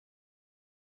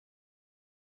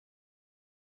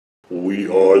We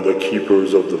are the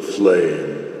keepers of the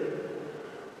flame,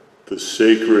 the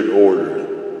sacred order.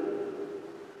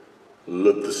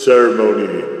 Let the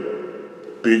ceremony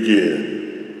begin.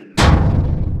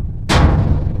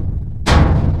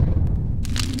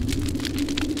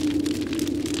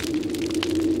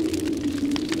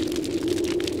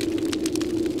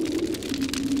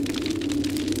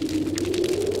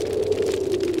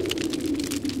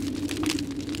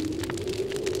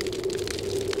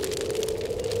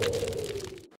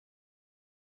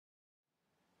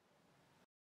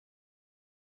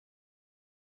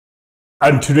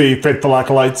 And today, faithful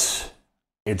acolytes,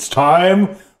 it's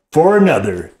time for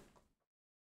another.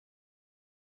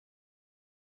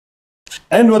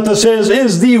 And what this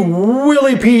is the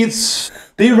Willy Pete's,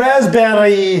 the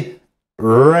Raspberry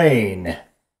Rain.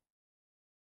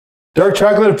 Dark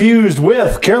chocolate infused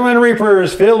with Carolina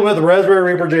Reapers, filled with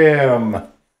Raspberry Reaper jam.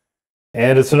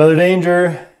 And it's another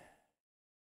danger.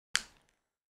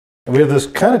 And we have this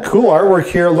kind of cool artwork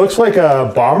here. It looks like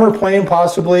a bomber plane,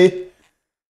 possibly.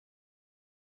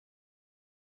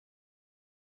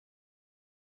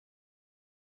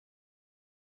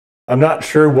 I'm not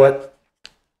sure what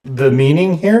the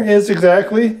meaning here is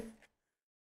exactly.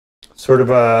 Sort of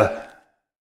a,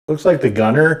 looks like the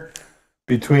gunner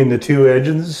between the two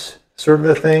engines, sort of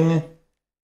a thing.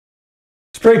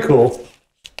 It's pretty cool.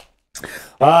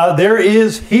 There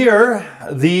is here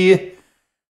the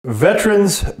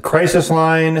Veterans Crisis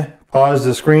Line. Pause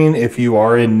the screen if you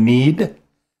are in need.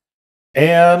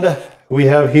 And we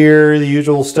have here the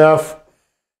usual stuff.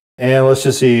 And let's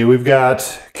just see, we've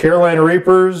got Carolina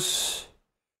Reapers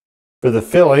for the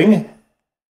filling.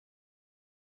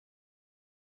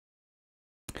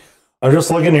 I'm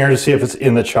just looking here to see if it's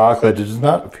in the chocolate. It does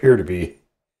not appear to be.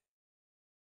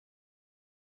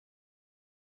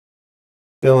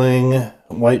 Filling,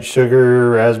 white sugar,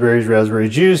 raspberries, raspberry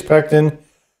juice, pectin,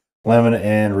 lemon,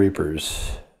 and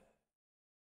Reapers.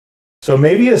 So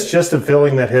maybe it's just a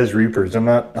filling that has Reapers. I'm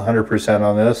not 100%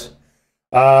 on this.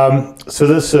 So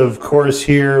this, of course,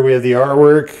 here we have the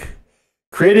artwork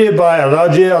created by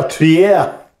Roger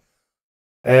Trier.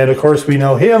 And of course, we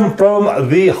know him from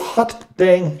the Hot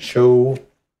Dang Show.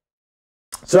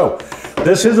 So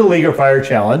this is a League of Fire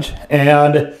challenge,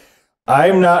 and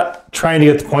I'm not trying to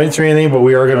get the points or anything, but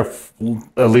we are going to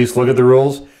at least look at the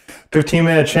rules.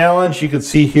 15-minute challenge. You can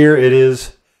see here it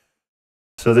is.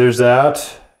 So there's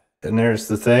that, and there's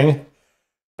the thing.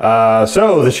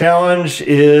 So the challenge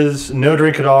is no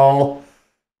drink at all,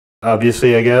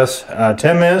 obviously, I guess.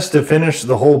 10 minutes to finish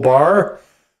the whole bar,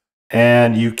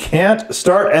 and you can't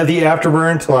start at the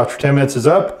afterburn until after 10 minutes is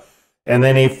up, and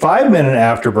then a 5-minute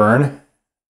afterburn.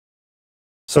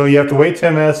 So you have to wait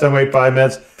 10 minutes, then wait 5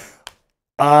 minutes.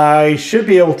 I should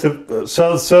be able to,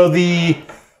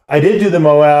 I did do the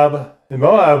Moab. The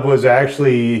Moab was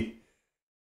actually,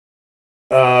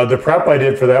 the prep I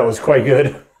did for that was quite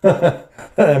good.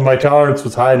 And my tolerance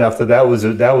was high enough that that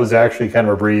was actually kind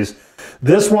of a breeze.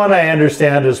 This one I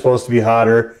understand is supposed to be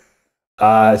hotter.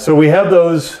 So we have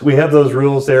those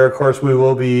rules there. Of course, we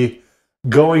will be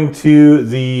going to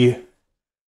the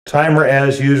timer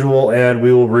as usual, and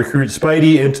we will recruit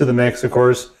Spidey into the mix, of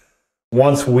course,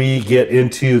 once we get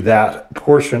into that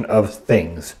portion of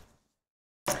things.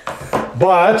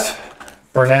 But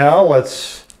for now,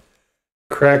 let's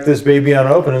crack this baby on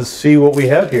open and see what we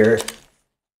have here.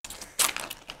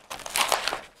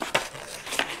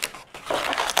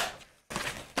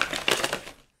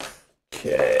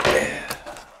 Okay.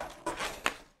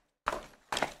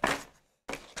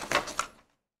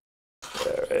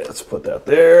 All right, let's put that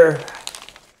there.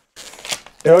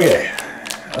 Okay.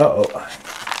 Uh-oh.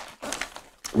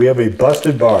 We have a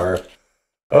busted bar.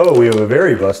 Oh, we have a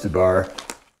very busted bar.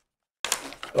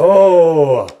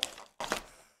 Oh.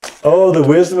 Oh, the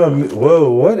wisdom of me.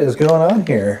 Whoa, what is going on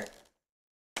here?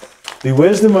 The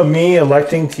wisdom of me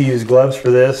electing to use gloves for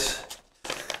this,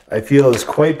 I feel, is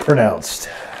quite pronounced.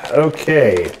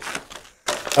 Okay.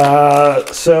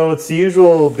 So it's the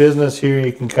usual business here.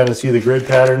 You can kind of see the grid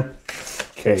pattern.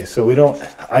 Okay, so we don't...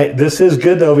 this is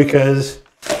good, though, because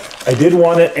I did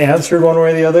want it answered one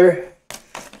way or the other.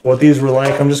 What these were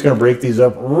like. I'm just going to break these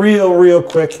up real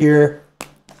quick here.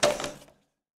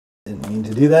 Didn't mean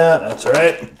to do that. That's all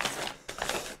right.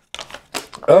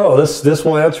 Oh, this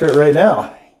will answer it right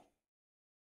now.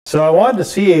 So I wanted to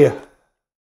see...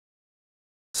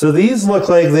 So these look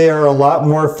like they are a lot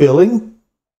more filling.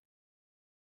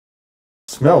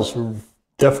 Smells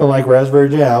definitely like raspberry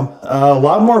jam. A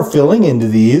lot more filling into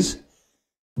these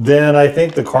than I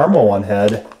think the caramel one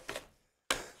had.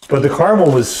 But the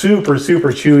caramel was super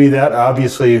chewy. That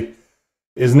obviously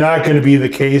is not going to be the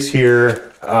case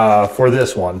here for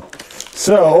this one.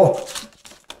 So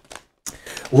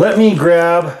let me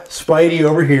grab Spidey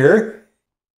over here.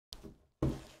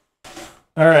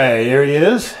 All right, here he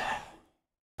is.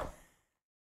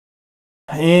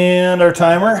 And our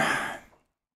timer.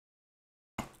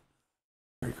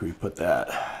 Where can we put that?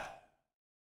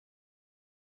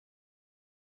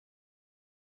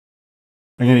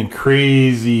 I'm getting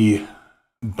crazy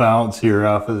bounce here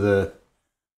off of the,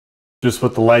 just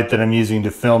with the light that I'm using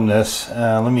to film this.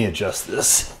 Let me adjust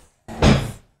this.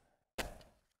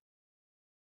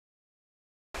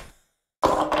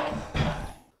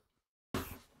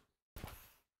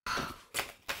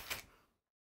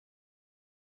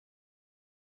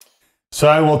 So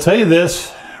I will tell you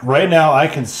this, right now I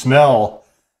can smell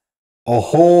a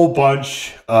whole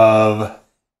bunch of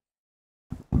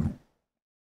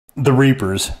the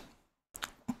Reapers.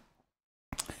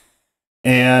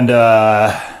 And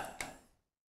I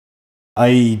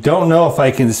don't know if I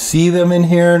can see them in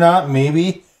here or not,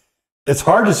 maybe. It's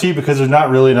hard to see because there's not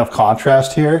really enough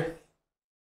contrast here.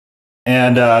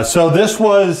 And so this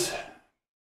was,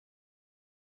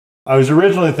 I was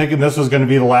originally thinking this was going to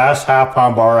be the last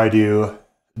half-pound bar I do,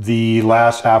 the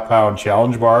last half-pound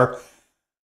challenge bar.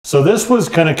 So this was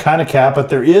going to kind of cap it.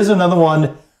 There is another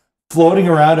one floating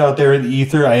around out there in the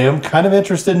ether. I am kind of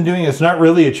interested in doing. It's not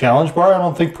really a challenge bar, I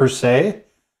don't think, per se,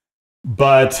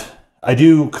 but I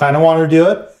do kind of want to do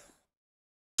it.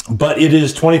 But it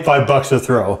is $25 a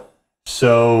throw.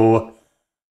 So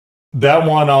that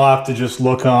one I'll have to just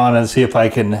look on and see if I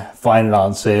can find it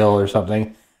on sale or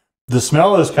something. The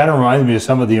smell is kind of reminds me of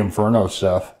some of the Inferno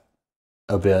stuff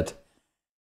a bit.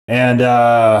 And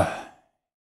I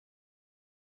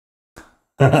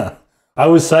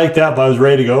was psyched up. I was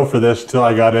ready to go for this until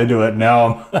I got into it.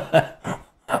 Now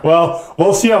I'm well,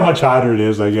 we'll see how much hotter it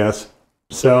is, I guess.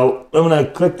 So I'm going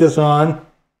to click this on.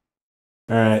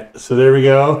 All right, so there we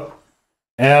go.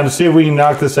 And see if we can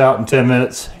knock this out in 10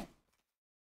 minutes.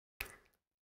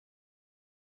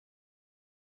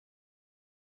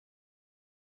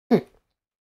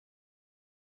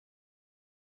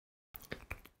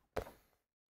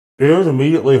 It is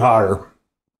immediately hotter.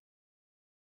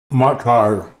 Much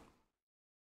hotter.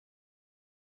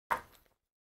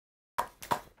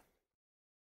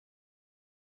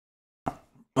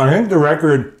 I think the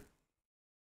record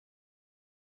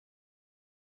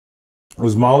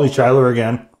was Molly Schuyler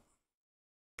again,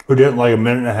 who did it in like a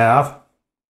minute and a half.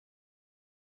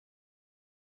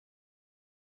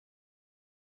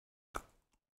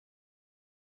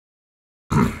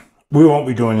 We won't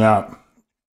be doing that.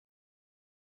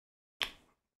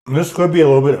 This could be a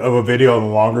little bit of a video on the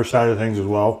longer side of things as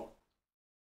well.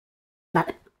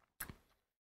 But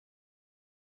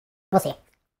we'll see.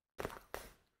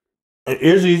 It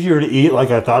is easier to eat like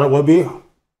I thought it would be.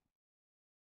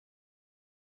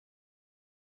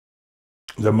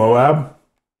 The Moab.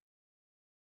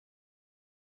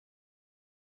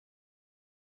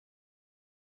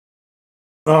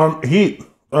 Heat.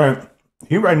 All right.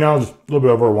 Heat right now is a little bit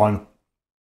over 1.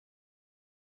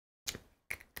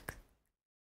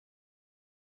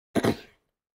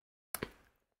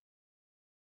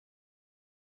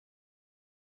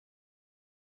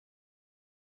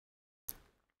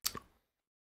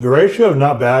 The ratio is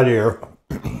not bad here.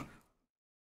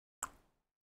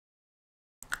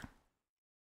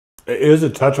 It is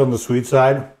a touch on the sweet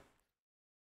side.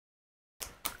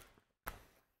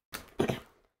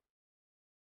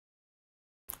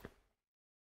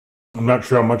 I'm not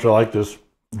sure how much I like this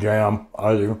jam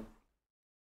either.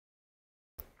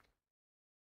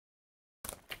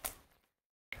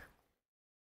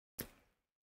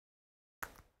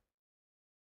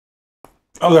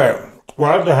 Okay,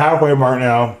 we're at the halfway mark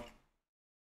now.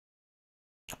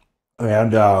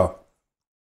 And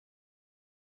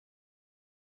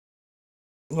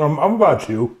I'm about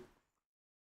 2.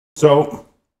 So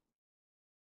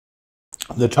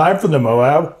the time for the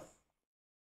Moab,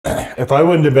 if I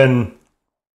wouldn't have been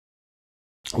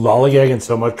lollygagging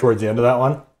so much towards the end of that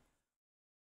one,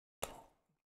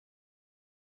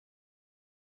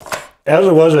 as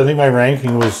it was, I think my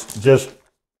ranking was just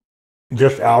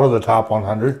out of the top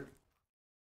 100.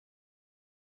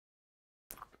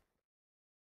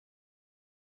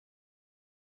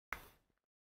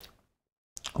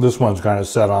 This one's kind of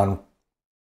set on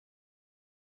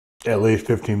at least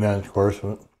 15 minutes, of course.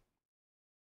 But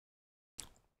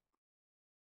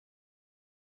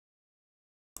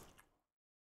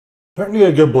starting to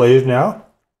get a good blaze now.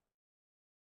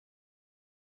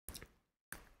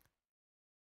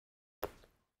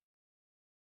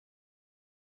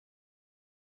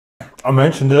 I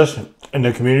mentioned this in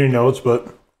the community notes,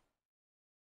 but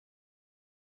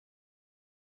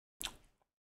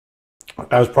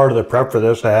as part of the prep for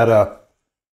this, I had a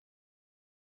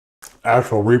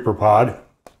actual Reaper pod.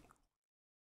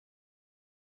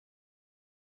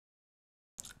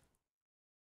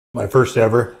 My first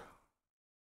ever.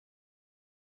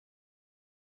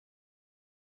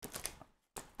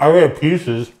 I got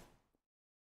pieces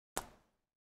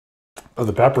of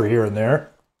the pepper here and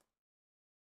there.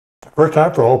 First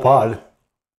time for a whole pod.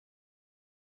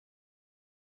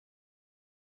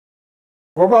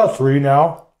 We're about 3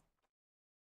 now.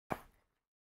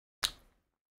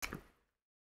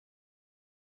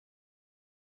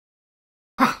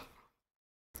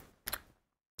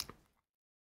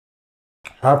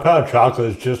 Half pound of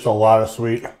chocolate is just a lot of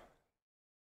sweet.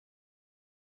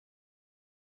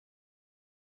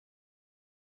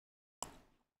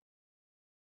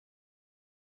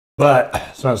 But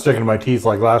it's not sticking to my teeth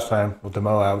like last time with the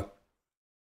Moab.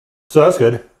 So that's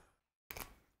good.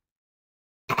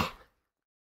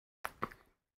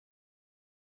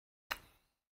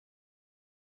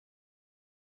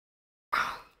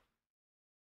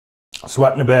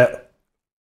 Sweating a bit.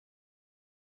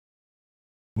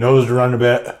 Nose to run a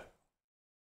bit.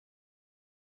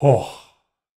 Oh.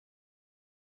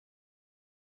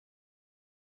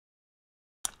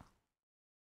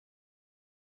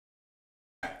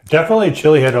 Definitely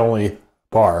chili head only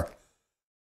bar.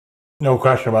 No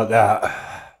question about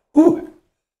that. Whew.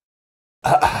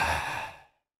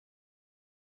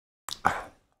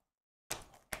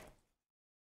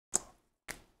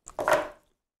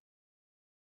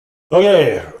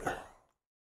 Okay.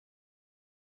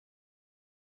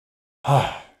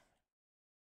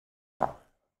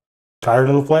 Tired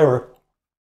of the flavor.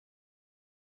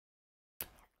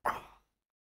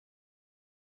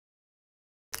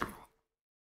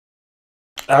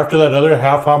 After that other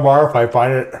half-pound bar, if I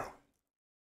find it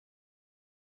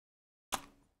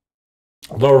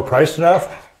lower priced enough,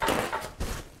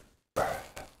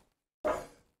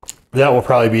 that will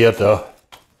probably be it though.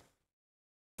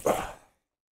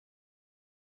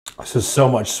 This is so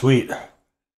much sweet.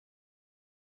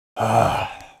 Oh.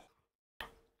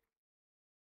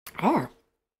 Huh.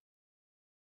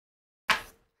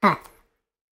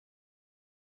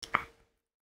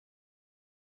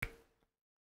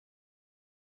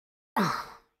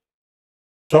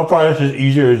 So far, this is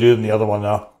easier to do than the other one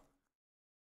though.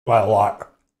 By a lot.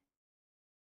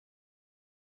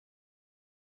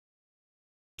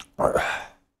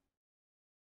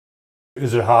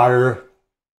 Is it hotter?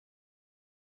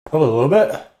 Probably a little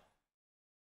bit.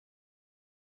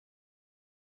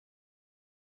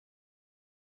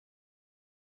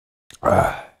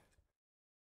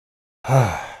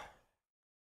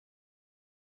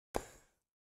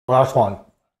 Last one.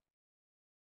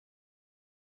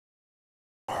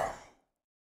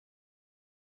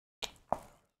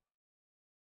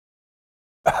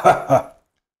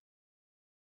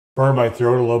 Burn my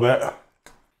throat a little bit.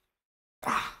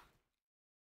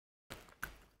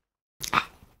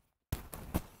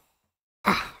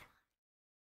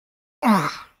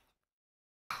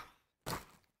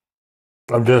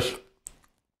 I'm just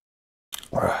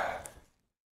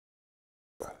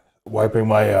wiping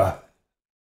my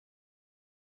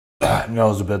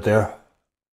nose a bit there.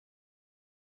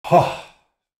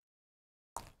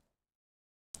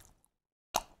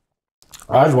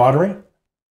 Eyes watering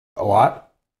a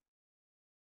lot.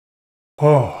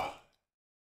 Oh.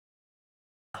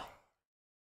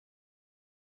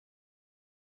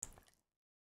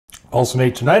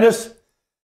 Ulcinate tinnitus.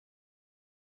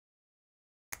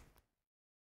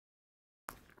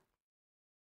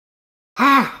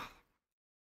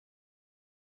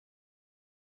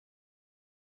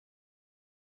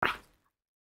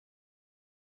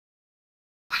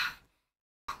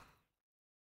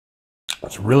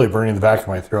 It's really burning the back of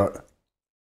my throat.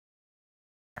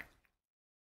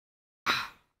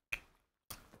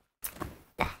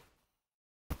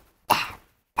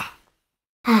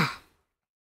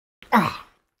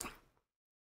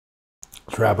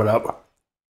 Let's wrap it up.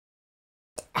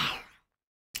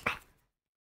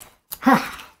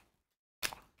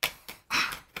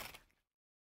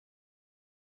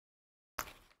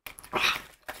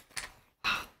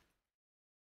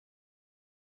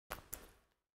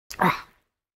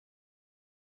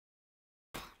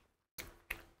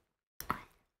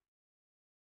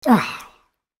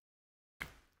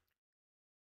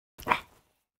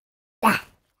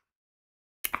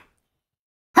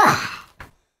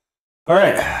 All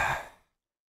right.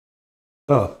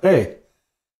 Oh, hey.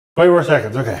 20 more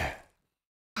seconds. Okay.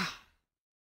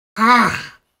 I'm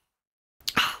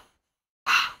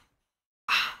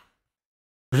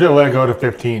just gonna let it go to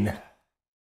 15.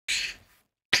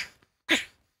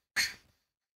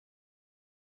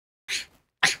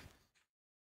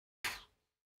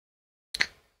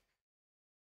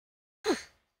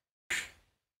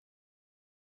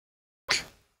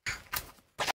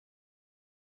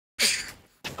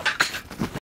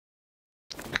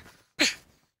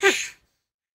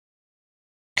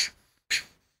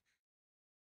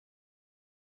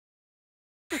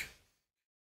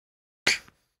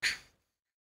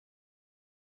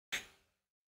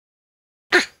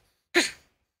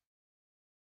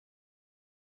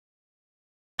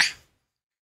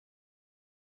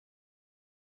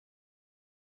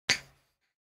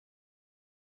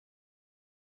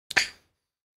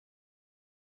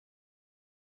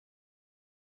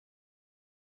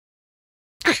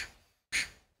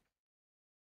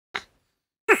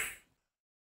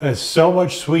 It's so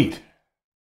much sweet.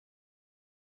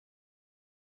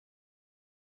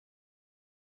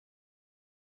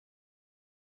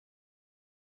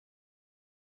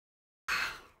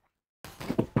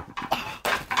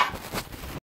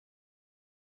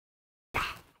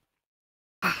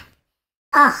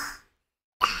 Oh.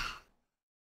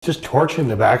 Just torching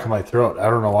the back of my throat. I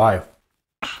don't know why.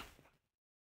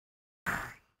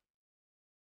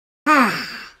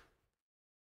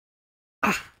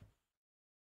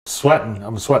 Sweating.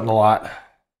 I'm sweating a lot.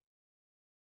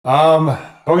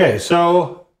 Okay,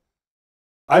 so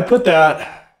I put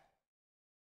that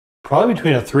probably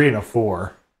between a 3 and a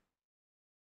 4.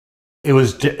 It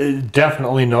was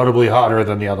definitely notably hotter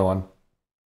than the other one.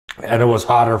 And it was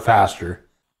hotter faster.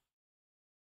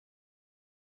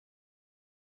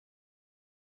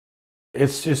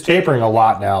 It's just tapering a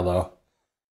lot now, though.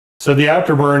 So the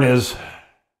afterburn is,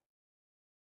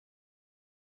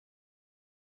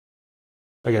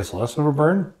 I guess, less of a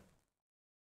burn.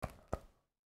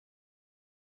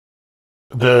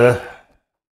 The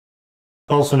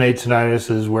pulsinate tinnitus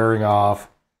is wearing off.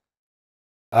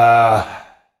 Yeah,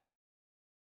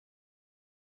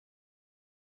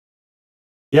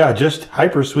 just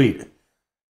hyper sweet.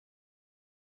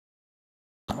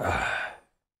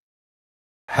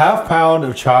 Half pound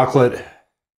of chocolate,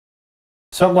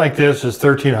 something like this is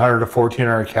 1,300 to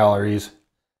 1,400 calories.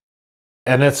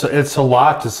 And it's a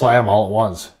lot to slam all at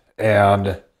once.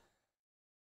 And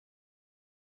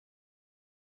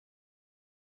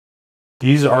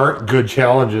these aren't good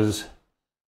challenges,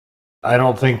 I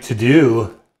don't think, to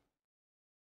do.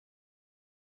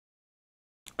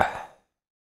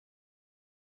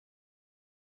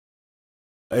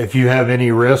 If you have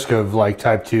any risk of like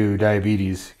type 2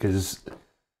 diabetes, because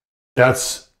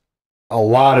that's a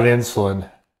lot of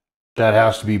insulin that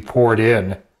has to be poured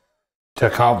in to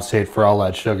compensate for all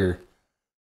that sugar.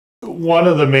 One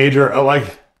of the major,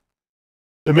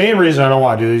 the main reason I don't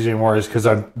want to do these anymore is because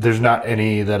there's not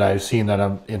any that I've seen that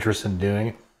I'm interested in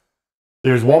doing.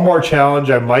 There's one more challenge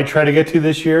I might try to get to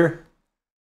this year.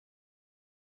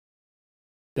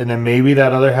 And then maybe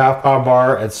that other half pound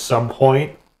bar at some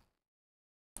point.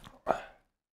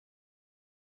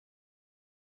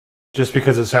 Just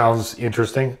because it sounds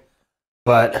interesting.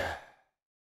 But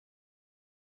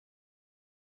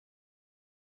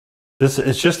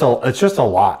it's just a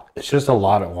lot. It's just a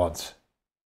lot at once.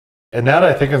 And that,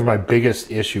 I think, is my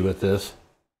biggest issue with this.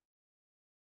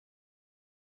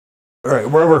 All right,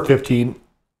 we're over 15.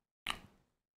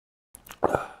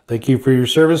 Thank you for your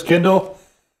service, Kindle.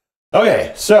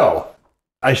 Okay, so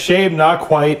I shaved not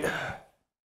quite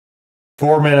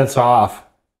 4 minutes off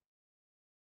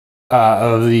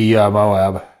of the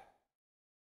Moab.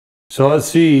 So let's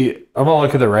see. I'm going to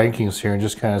look at the rankings here and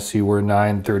just kind of see where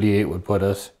 938 would put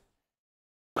us.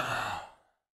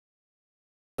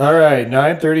 All right,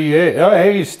 938. Oh,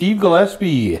 hey, Steve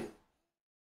Gillespie.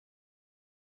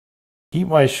 Keep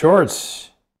my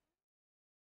shorts.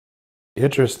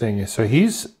 Interesting. So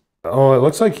he's, oh, it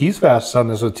looks like he's fast on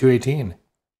this with 218.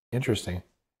 Interesting.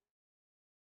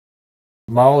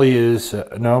 Molly is,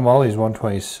 no, Molly's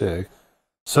 126.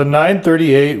 So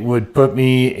 938 would put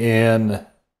me in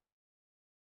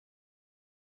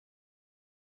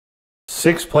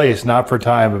 6th place, not for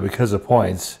time, but because of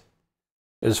points.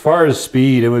 As far as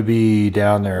speed, it would be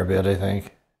down there a bit, I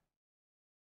think.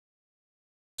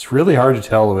 It's really hard to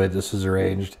tell the way this is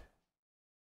arranged.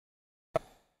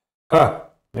 Huh.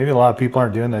 Maybe a lot of people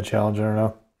aren't doing that challenge, I don't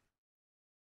know.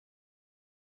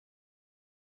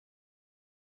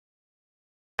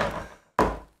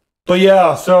 But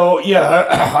yeah, so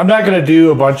yeah, I'm not going to do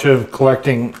a bunch of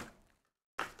collecting.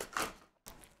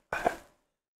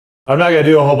 I'm not going to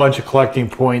do a whole bunch of collecting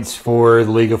points for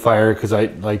the League of Fire because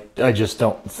I just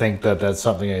don't think that that's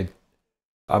something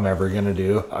I'm ever going to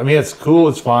do. I mean, it's cool,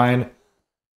 it's fine.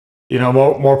 You know,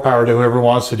 more power to whoever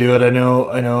wants to do it. I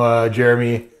know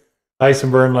Jeremy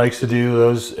Eisenberg likes to do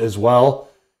those as well.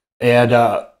 And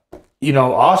you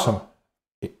know, awesome.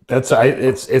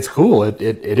 It's cool. It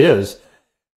is.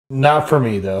 Not for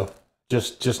me though.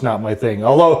 Just not my thing.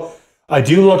 Although I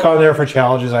do look on there for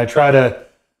challenges. I try to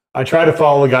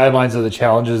follow the guidelines of the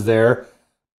challenges there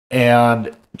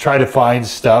and try to find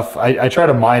stuff. I try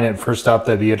to mine it for stuff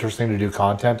that'd be interesting to do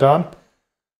content on.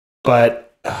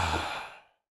 But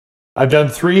I've done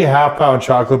 3 half-pound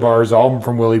chocolate bars, all of them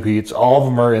from Willy Pete's. All of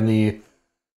them are in the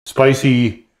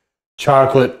spicy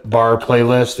chocolate bar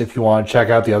playlist if you want to check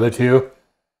out the other 2.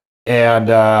 And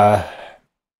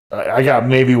I got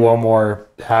maybe one more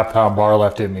half-pound bar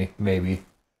left in me, maybe.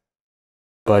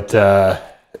 But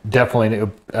definitely,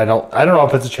 I don't know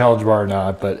if it's a challenge bar or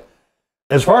not. But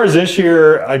as far as this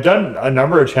year, I've done a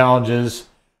number of challenges.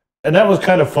 And that was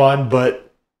kind of fun,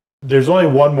 but there's only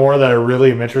one more that I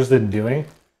really am interested in doing.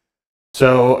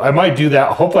 So I might do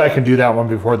that. Hopefully I can do that one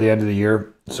before the end of the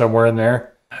year, somewhere in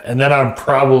there. And then I'm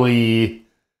probably,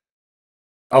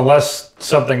 unless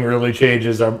something really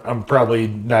changes, I'm probably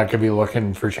not going to be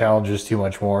looking for challenges too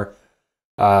much more.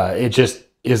 It just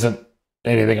isn't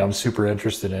anything I'm super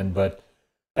interested in. But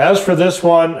as for this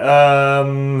one,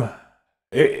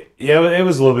 it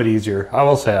was a little bit easier. I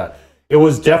will say that. It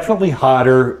was definitely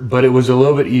hotter, but it was a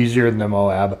little bit easier than the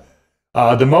Moab.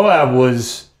 The Moab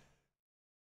was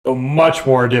a much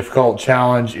more difficult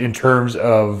challenge in terms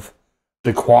of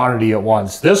the quantity at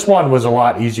once. This one was a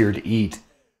lot easier to eat.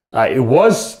 It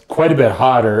was quite a bit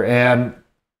hotter, and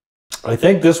I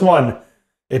think this one,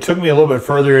 it took me a little bit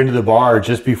further into the bar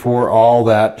just before all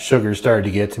that sugar started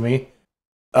to get to me.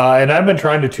 And I've been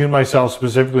trying to tune myself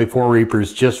specifically for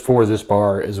Reapers just for this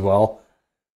bar as well.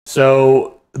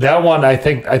 So that one, I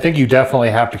think you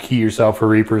definitely have to key yourself for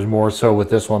Reapers more so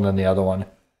with this one than the other one.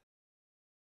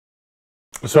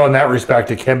 So in that respect,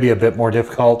 it can be a bit more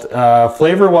difficult.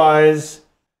 Flavor-wise,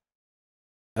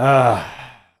 the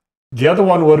other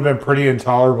one would have been pretty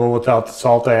intolerable without the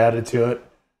salt I added to it.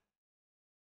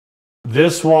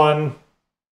 This one,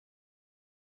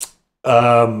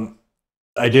 I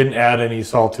didn't add any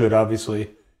salt to it,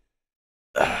 obviously.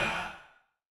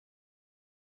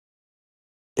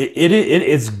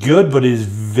 It's good, but it is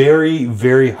very,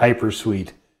 very hyper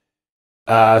sweet.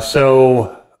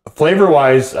 So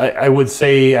flavor-wise, I would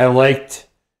say I like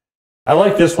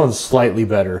this one slightly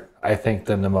better, I think,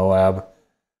 than the Moab,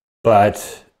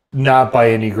 but not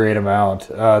by any great amount.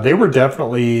 They were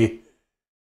definitely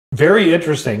very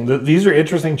interesting. These are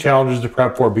interesting challenges to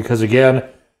prep for because, again,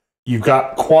 you've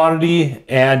got quantity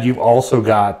and you've also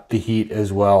got the heat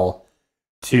as well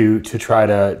to try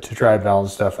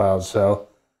balance stuff out. So,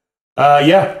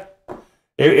 yeah,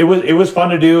 it was fun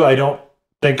to do. I don't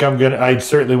think I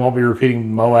certainly won't be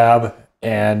repeating Moab,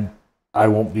 and I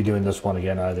won't be doing this one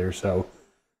again either. So,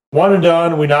 one and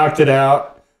done. We knocked it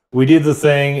out. We did the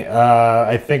thing.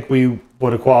 I think we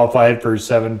would have qualified for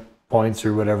 7 points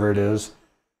or whatever it is.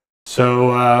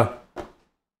 So,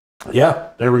 yeah,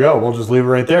 there we go. We'll just leave it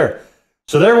right there.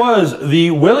 So there was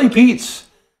the Willy Pete's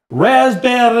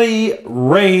Raspberry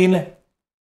Rain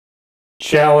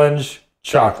Challenge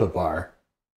Chocolate Bar.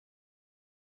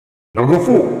 Now go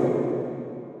forth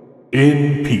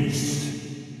in peace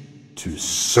to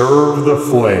serve the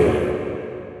flame.